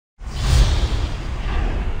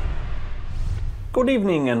Good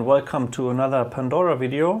evening and welcome to another Pandora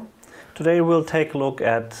video. Today we'll take a look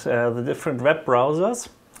at the different web browsers.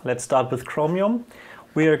 Let's start with Chromium.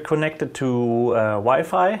 We are connected to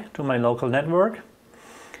Wi-Fi to my local network,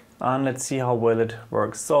 and let's see how well it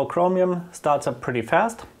works. So Chromium starts up pretty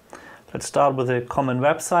fast. Let's start with a common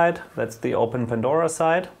website. That's the OpenPandora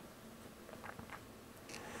site.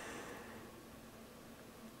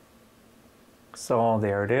 So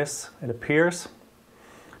there it is, it appears.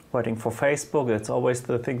 Waiting for Facebook, it's always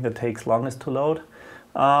the thing that takes longest to load.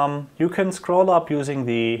 You can scroll up using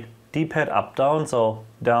the D-pad up, down, so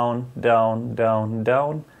down, down, down,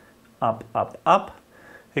 down, up, up, up.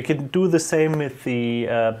 You can do the same with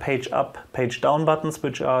the page up, page down buttons,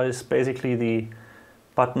 which is basically the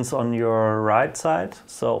buttons on your right side.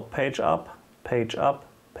 So page up, page up,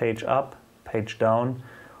 page up, page down,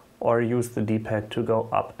 or use the D-pad to go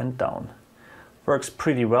up and down. Works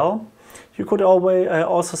pretty well. You could always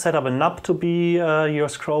also set up a knob to be your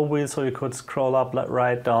scroll wheel, so you could scroll up,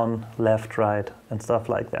 right, down, left, right, and stuff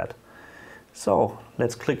like that. So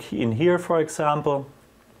let's click in here, for example.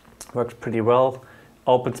 Works pretty well,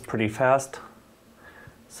 opens pretty fast.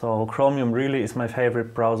 So Chromium really is my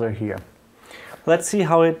favorite browser here. Let's see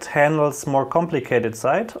how it handles more complicated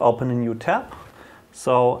site. Open a new tab.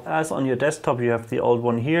 So as on your desktop you have the old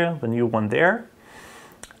one here, the new one there,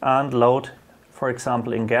 and load, for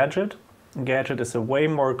example, Engadget. Engadget is a way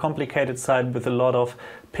more complicated site with a lot of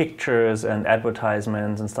pictures and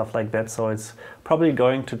advertisements and stuff like that, so it's probably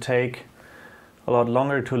going to take a lot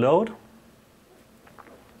longer to load.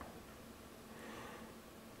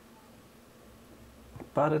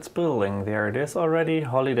 But it's building. There it is already.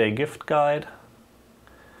 Holiday gift guide.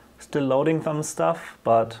 Still loading some stuff,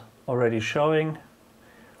 but already showing.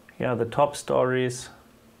 Yeah, the top stories.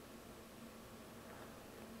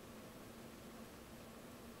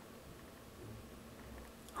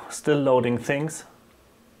 Still loading things.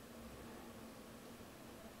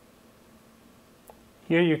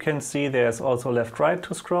 Here you can see there's also left right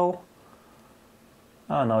to scroll.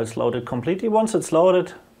 Now it's loaded completely. Once it's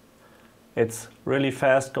loaded, it's really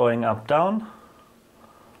fast going up down.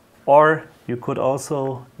 Or you could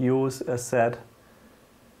also use, as said,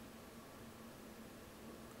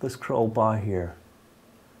 the scroll bar here.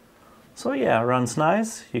 So yeah, runs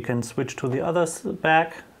nice. You can switch to the others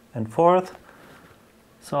back and forth.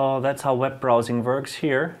 So that's how web browsing works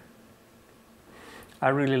here. I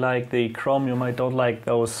really like the Chromium, I don't like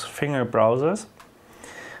those finger browsers.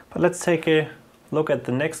 But let's take a look at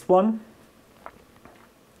the next one.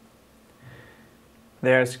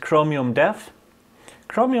 There's Chromium Dev.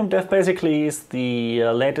 Chromium Dev basically is the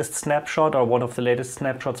latest snapshot, or one of the latest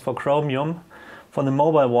snapshots for Chromium, for the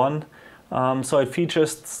mobile one. So it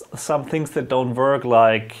features some things that don't work,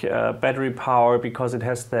 like battery power, because it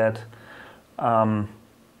has that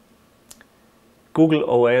Google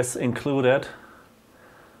OS included.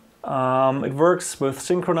 It works with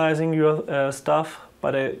synchronizing your stuff,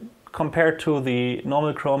 but compared to the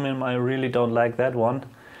normal Chromium, I really don't like that one.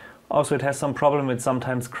 Also, it has some problem, it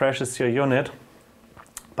sometimes crashes your unit.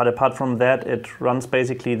 But apart from that, it runs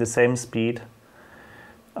basically the same speed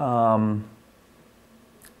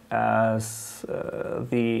as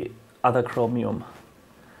the other Chromium.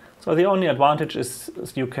 So the only advantage is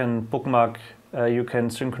you can bookmark, you can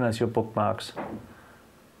synchronize your bookmarks.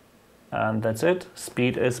 And that's it.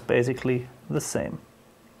 Speed is basically the same.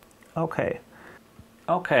 Okay,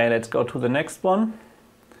 let's go to the next one.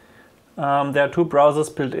 There are two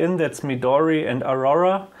browsers built in, that's Midori and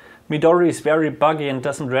Aurora. Midori is very buggy and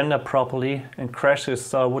doesn't render properly and crashes,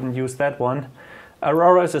 so I wouldn't use that one.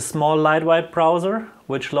 Aurora is a small lightweight browser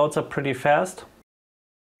which loads up pretty fast.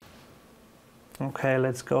 Okay,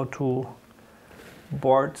 let's go to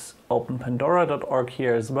boards openpandora.org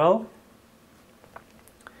here as well.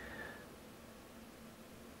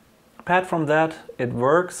 Apart from that, it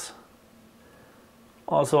works.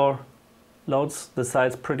 Also loads the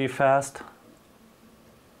sites pretty fast.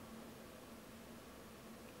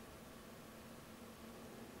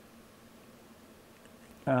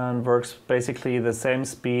 And works basically the same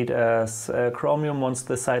speed as Chromium. Once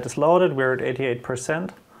the site is loaded, we're at 88%.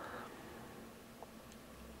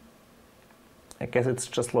 I guess it's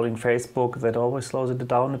just loading Facebook, that always slows it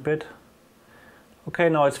down a bit. Okay,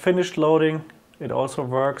 now it's finished loading. It also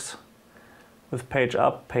works with page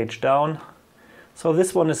up, page down. So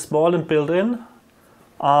this one is small and built in,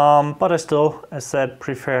 but I still, as said,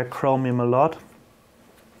 prefer Chromium a lot.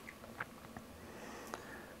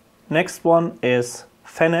 Next one is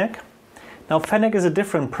Fennec. Now Fennec is a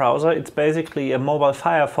different browser. It's basically a mobile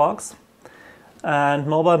FireFox. And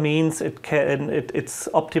mobile means it's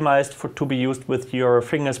optimized to be used with your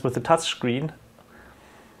fingers with the touch screen.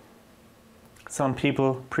 Some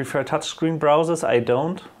people prefer touchscreen browsers, I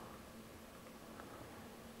don't.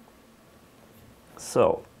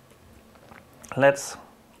 So let's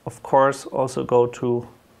of course also go to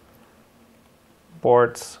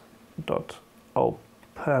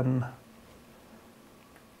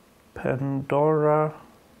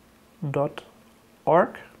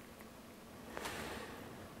boards.openpandora.org.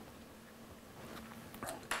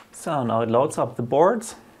 So now it loads up the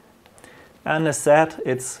boards, and as said,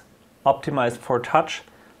 it's optimized for touch,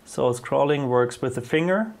 so scrolling works with the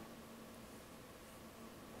finger.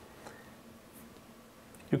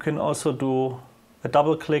 You can also do a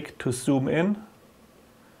double click to zoom in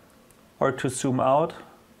or to zoom out.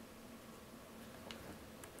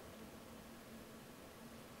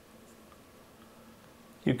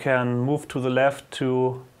 You can move to the left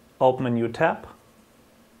to open a new tab.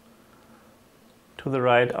 To the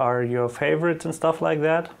right are your favorites and stuff like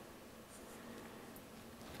that.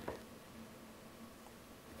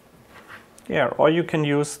 Yeah, or you can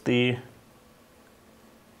use the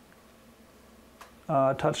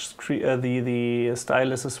touch screen, the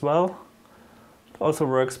stylus as well. It also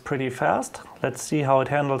works pretty fast. Let's see how it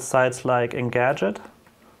handles sites like Engadget.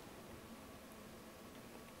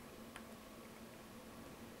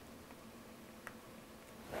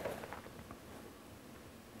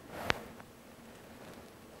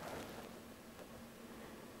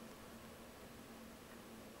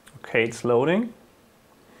 Okay, it's loading.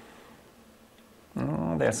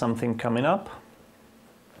 There's something coming up.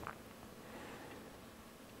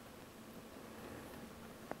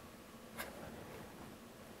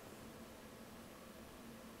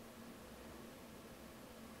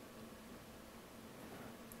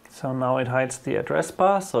 So now it hides the address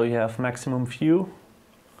bar, so you have maximum view.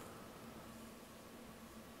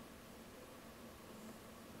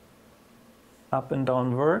 Up and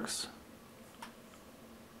down works.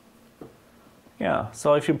 Yeah,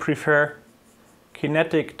 so if you prefer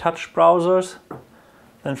kinetic touch browsers,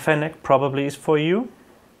 then Fennec probably is for you.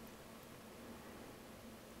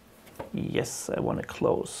 Yes, I want to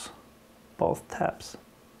close both tabs.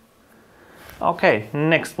 Okay,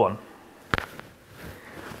 next one.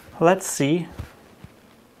 Let's see.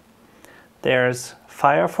 There's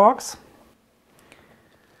FireFox.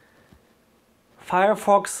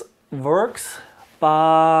 FireFox works,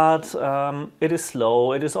 but it is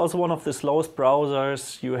slow. It is also one of the slowest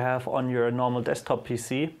browsers you have on your normal desktop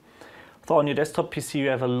PC. So on your desktop PC you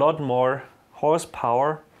have a lot more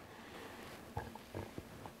horsepower,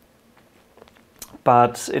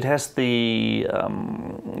 but it has the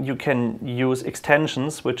you can use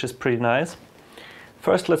extensions, which is pretty nice.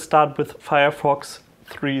 First, let's start with FireFox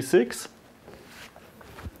 3.6.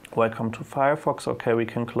 Welcome to FireFox. Okay, we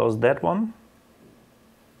can close that one.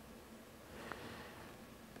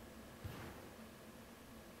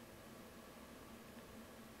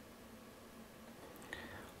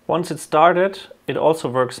 Once it's started, it also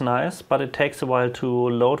works nice, but it takes a while to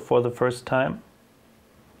load for the first time.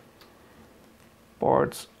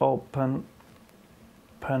 Boards open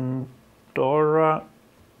Pandora.org.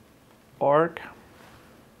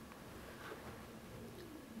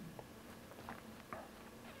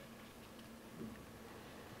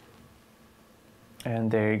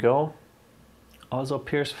 And there you go. Also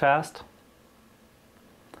appears fast.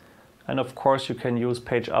 And of course you can use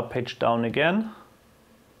page up, page down again.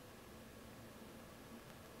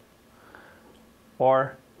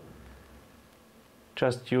 Or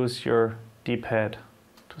just use your D-pad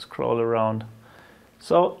to scroll around.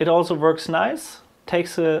 So it also works nice.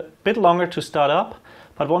 Takes a bit longer to start up,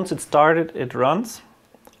 but once it's started, it runs.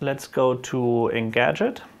 Let's go to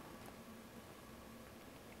Engadget.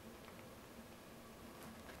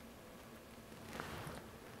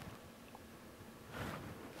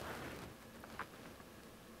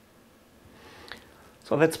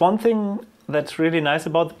 So that's one thing that's really nice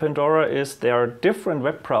about the Pandora is there are different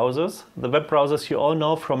web browsers. The web browsers you all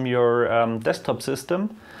know from your desktop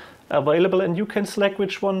system available, and you can select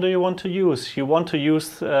which one do you want to use. You want to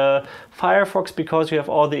use FireFox because you have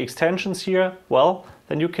all the extensions here, well,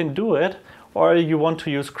 then you can do it. Or you want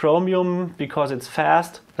to use Chromium because it's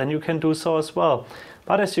fast, then you can do so as well.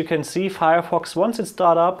 But as you can see, FireFox, once it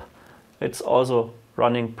starts up, it's also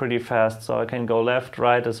running pretty fast. So I can go left,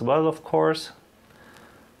 right as well, of course.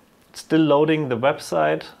 It's still loading the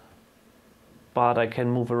website, but I can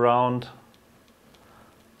move around.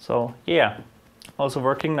 So yeah, also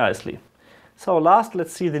working nicely. So last,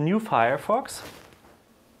 let's see the new FireFox.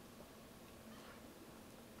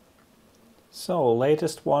 So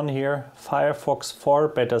latest one here, FireFox 4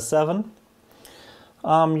 Beta 7.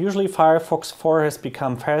 Usually FireFox 4 has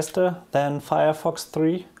become faster than FireFox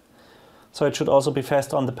 3, so it should also be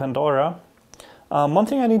fast on the Pandora. One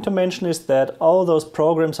thing I need to mention is that all those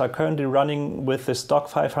programs are currently running with the stock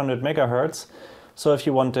 500 megahertz. So if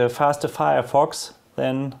you want a faster Firefox,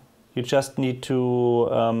 then you just need to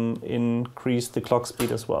increase the clock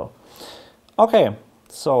speed as well. Okay,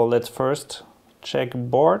 so let's first check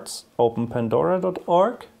boards,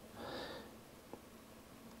 openpandora.org.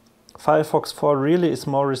 Firefox 4 really is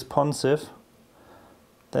more responsive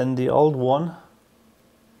than the old one.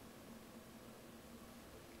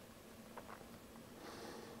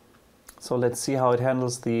 So let's see how it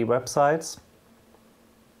handles the websites.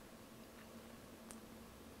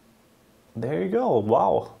 There you go.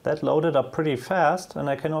 Wow, that loaded up pretty fast, and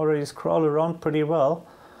I can already scroll around pretty well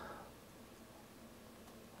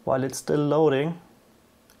while it's still loading.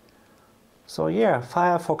 So yeah,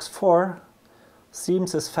 Firefox 4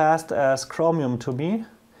 seems as fast as Chromium to me,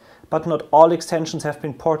 but not all extensions have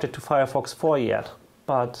been ported to Firefox 4 yet,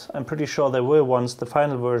 but I'm pretty sure they will once the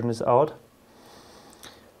final version is out.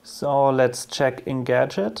 So let's check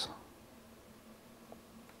Engadget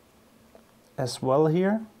as well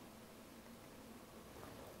here.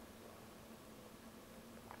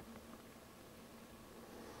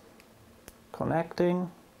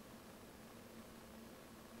 Connecting.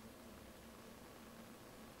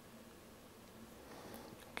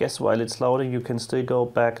 Guess while it's loading, you can still go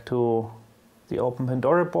back to the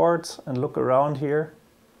OpenPandora boards and look around here.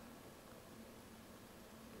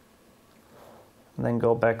 And then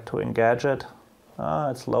go back to Engadget.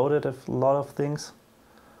 It's loaded a lot of things.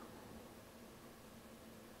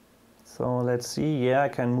 So let's see, yeah, I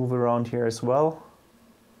can move around here as well.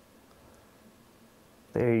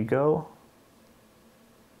 There you go.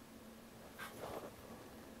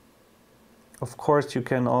 Of course, you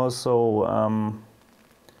can also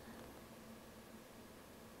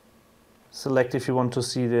select if you want to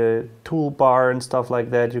see the toolbar and stuff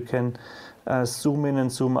like that. You can zoom in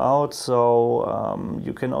and zoom out, so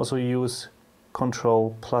you can also use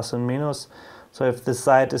Control plus and minus. So if the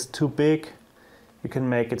site is too big, you can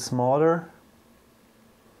make it smaller.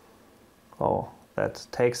 Oh, that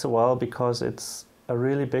takes a while because it's a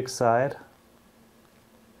really big site.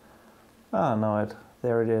 No,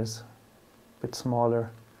 there it is, a bit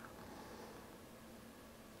smaller.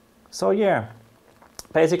 So yeah,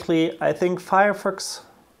 basically I think Firefox,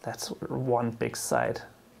 that's one big site.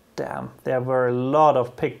 Damn, there were a lot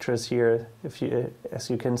of pictures here, as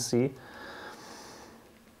you can see.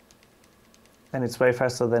 And it's way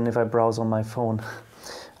faster than if I browse on my phone.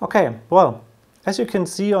 Okay, well, as you can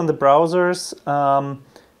see on the browsers,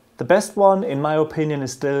 the best one, in my opinion,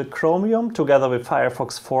 is still Chromium, together with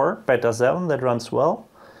Firefox 4, Beta 7, that runs well.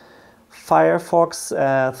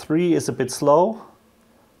 Firefox 3 is a bit slow,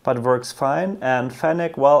 but works fine. And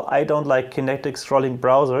Fennec, well, I don't like kinetic scrolling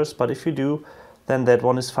browsers, but if you do, then that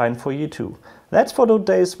one is fine for you too. That's for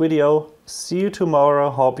today's video. See you tomorrow.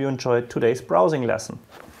 Hope you enjoyed today's browsing lesson.